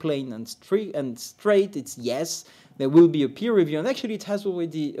quite plain and straight. It's yes. There will be a peer review, and actually it has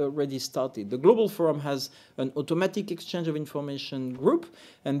already started. The Global Forum has an automatic exchange of information group,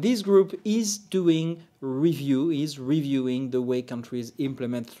 and this group is doing reviewing the way countries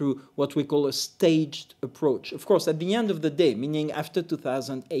implement through what we call a staged approach. Of course, at the end of the day, meaning after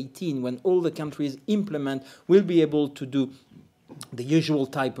 2018, when all the countries implement, we'll be able to do the usual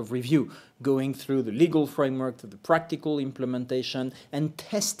type of review, going through the legal framework to the practical implementation and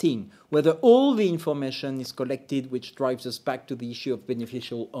testing whether all the information is collected, which drives us back to the issue of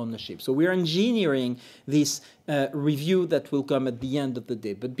beneficial ownership. So we're engineering this review that will come at the end of the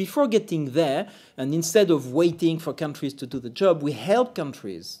day. But before getting there, and instead of waiting for countries to do the job, we help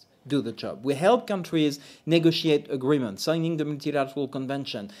countries do the job. We help countries negotiate agreements, signing the multilateral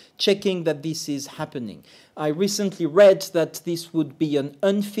convention, checking that this is happening. I recently read that this would be an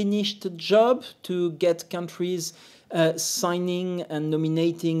unfinished job to get countries signing and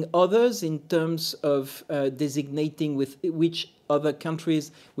nominating others in terms of designating with which other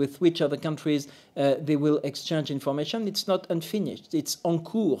countries they will exchange information. It's not unfinished. It's en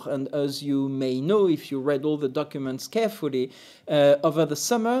cours. And as you may know, if you read all the documents carefully, over the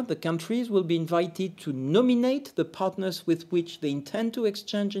summer, the countries will be invited to nominate the partners with which they intend to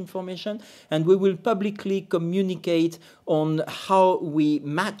exchange information, and we will publicly communicate on how we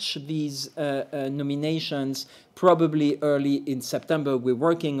match these nominations probably early in September. We're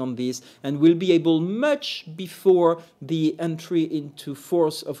working on this, and we'll be able, much before the entry into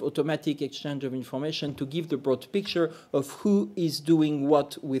force of automatic exchange of information, to give the broad picture of who is doing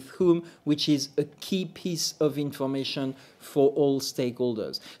what with whom, which is a key piece of information for all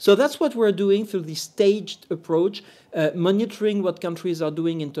stakeholders. So that's what we're doing through this staged approach, monitoring what countries are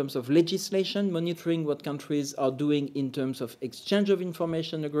doing in terms of legislation, monitoring what countries are doing in terms of exchange of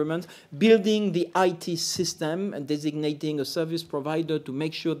information agreements, building the IT system and designating a service provider to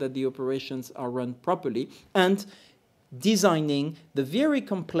make sure that the operations are run properly, and designing the very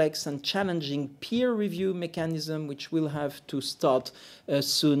complex and challenging peer review mechanism, which will have to start as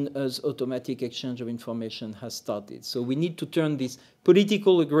soon as automatic exchange of information has started. So we need to turn this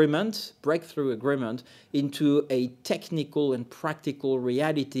political agreement, breakthrough agreement, into a technical and practical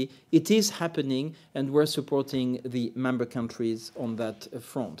reality. It is happening, and we're supporting the member countries on that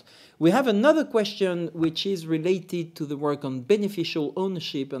front. We have another question which is related to the work on beneficial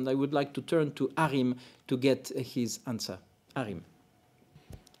ownership, and I would like to turn to Arim to get his answer. Arim.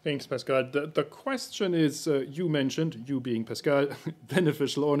 Thanks, Pascal. The question is, you mentioned, you being Pascal,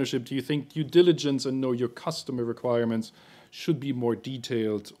 beneficial ownership. Do you think due diligence and know your customer requirements should be more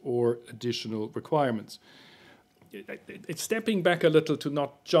detailed or additional requirements? It's stepping back a little to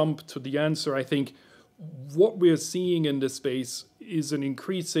not jump to the answer. I think what we're seeing in this space is an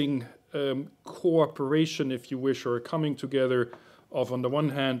increasing cooperation, if you wish, or a coming together of, on the one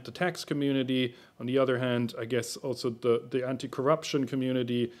hand, the tax community, on the other hand, I guess also the anti-corruption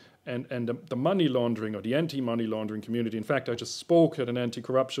community and the money laundering or the anti-money laundering community. In fact, I just spoke at an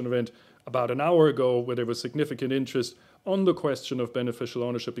anti-corruption event about an hour ago where there was significant interest on the question of beneficial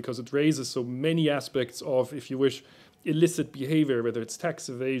ownership, because it raises so many aspects of, if you wish, illicit behavior, whether it's tax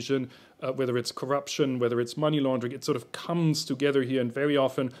evasion, whether it's corruption, whether it's money laundering. It sort of comes together here, and very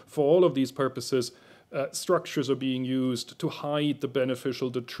often for all of these purposes, structures are being used to hide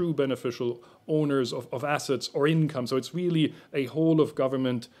the true beneficial owners of assets or income. So it's really a whole of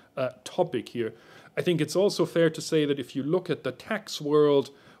government topic here. I think it's also fair to say that if you look at the tax world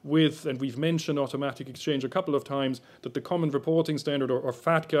and we've mentioned automatic exchange a couple of times, that the Common Reporting Standard, or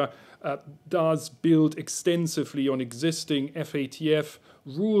FATCA, does build extensively on existing FATF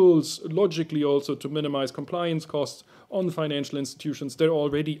rules, logically also to minimize compliance costs on financial institutions that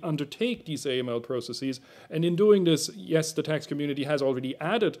already undertake these AML processes. And in doing this, yes, the tax community has already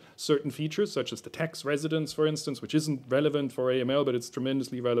added certain features, such as the tax residence, for instance, which isn't relevant for AML, but it's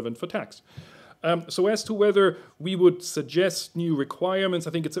tremendously relevant for tax. So as to whether we would suggest new requirements,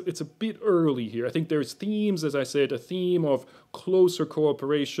 I think it's a bit early here. I think there's themes, as I said, a theme of closer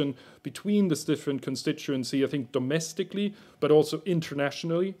cooperation between this different constituency, I think domestically, but also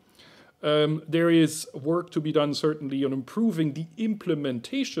internationally. There is work to be done, certainly, on improving the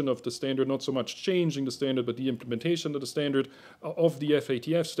implementation of the standard, not so much changing the standard, but the implementation of the standard, of the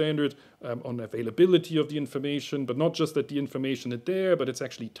FATF standard, on availability of the information, but not just that the information is there, but it's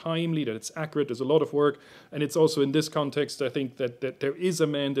actually timely, that it's accurate. There's a lot of work. And it's also in this context, I think, that there is a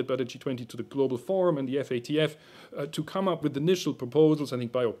mandate by the G20 to the Global Forum and the FATF to come up with initial proposals, I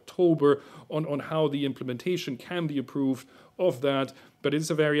think by October, on how the implementation can be improved of that. But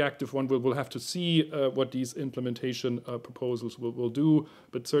it's a very active one. We'll have to see what these implementation proposals will do.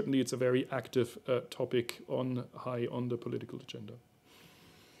 But certainly it's a very active topic high on the political agenda.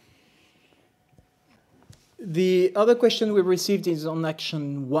 The other question we received is on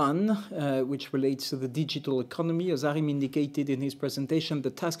Action 1, which relates to the digital economy. As Arim indicated in his presentation,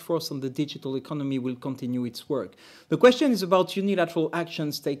 the task force on the digital economy will continue its work. The question is about unilateral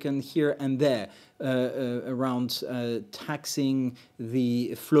actions taken here and there around taxing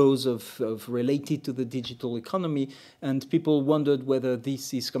the flows of related to the digital economy, and people wondered whether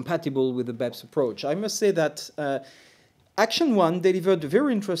this is compatible with the BEPS approach. I must say that Action 1 delivered a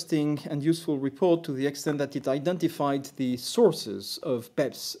very interesting and useful report to the extent that it identified the sources of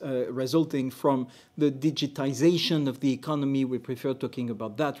BEPS resulting from the digitization of the economy. We prefer talking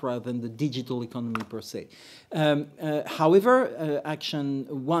about that rather than the digital economy per se. However, Action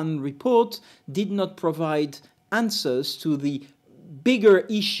 1 report did not provide answers to the bigger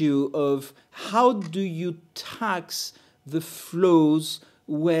issue of how do you tax the flows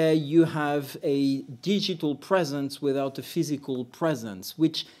where you have a digital presence without a physical presence,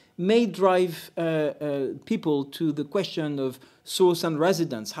 which may drive people to the question of source and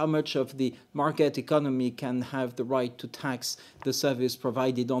residence, how much of the market economy can have the right to tax the service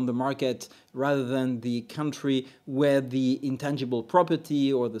provided on the market rather than the country where the intangible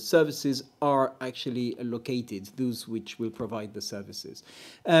property or the services are actually located, those which will provide the services.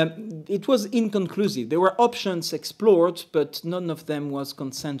 It was inconclusive. There were options explored, but none of them was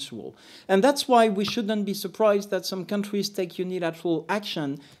consensual. And that's why we shouldn't be surprised that some countries take unilateral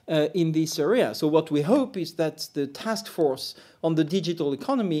action in this area. So what we hope is that the task force on the digital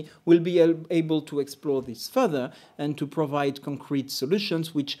economy will be able to explore this further and to provide concrete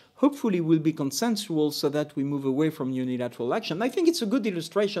solutions which hopefully will be consensual so that we move away from unilateral action. I think it's a good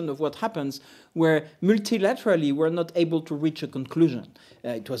illustration of what happens where multilaterally we're not able to reach a conclusion.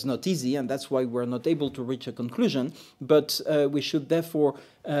 It was not easy, and that's why we're not able to reach a conclusion, but we should therefore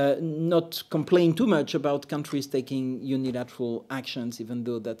not complain too much about countries taking unilateral actions, even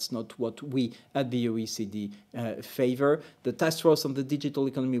though that's not what we at the OECD favor. The task force on the digital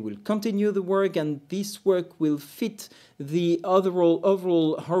economy will continue the work, and this work will fit the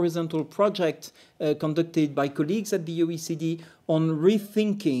overall horizontal project conducted by colleagues at the OECD on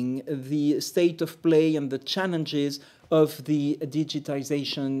rethinking the state of play and the challenges of the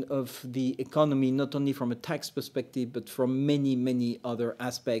digitization of the economy, not only from a tax perspective, but from many, many other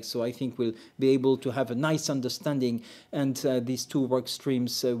aspects. So I think we'll be able to have a nice understanding, and these two work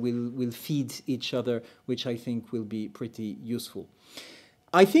streams will feed each other, which I think will be pretty useful.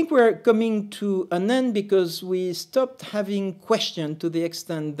 I think we're coming to an end because we stopped having questions to the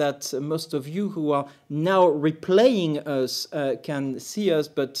extent that most of you who are now replaying us can see us,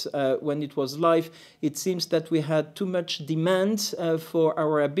 but when it was live, it seems that we had too much demand for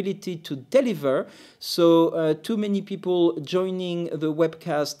our ability to deliver. So too many people joining the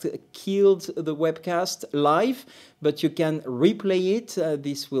webcast killed the webcast live, but you can replay it.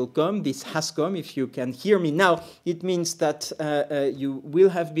 This will come. This has come. If you can hear me now, it means that you will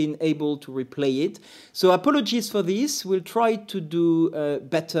have been able to replay it. So apologies for this. We'll try to do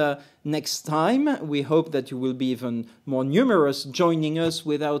better next time. We hope that you will be even more numerous joining us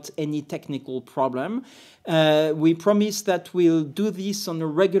without any technical problem. We promise that we'll do this on a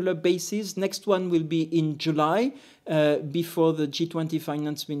regular basis. Next one will be in July, before the G20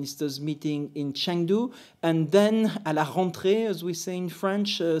 finance ministers meeting in Chengdu. And then à la rentrée, as we say in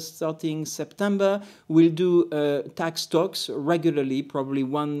French, starting September, we'll do tax talks regularly, probably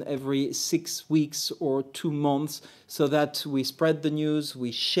one every 6 weeks or 2 months, so that we spread the news,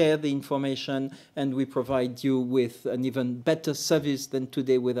 we share the information, and we provide you with an even better service than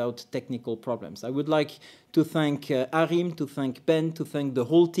today without technical problems. I would like to thank Arim, to thank Ben, to thank the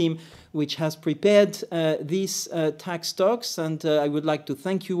whole team which has prepared these tax talks, and I would like to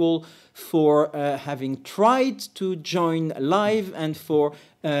thank you all for having tried to join live and for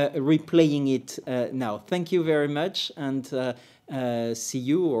replaying it now. Thank you very much, and see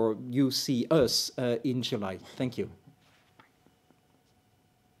you, or you see us in July. Thank you.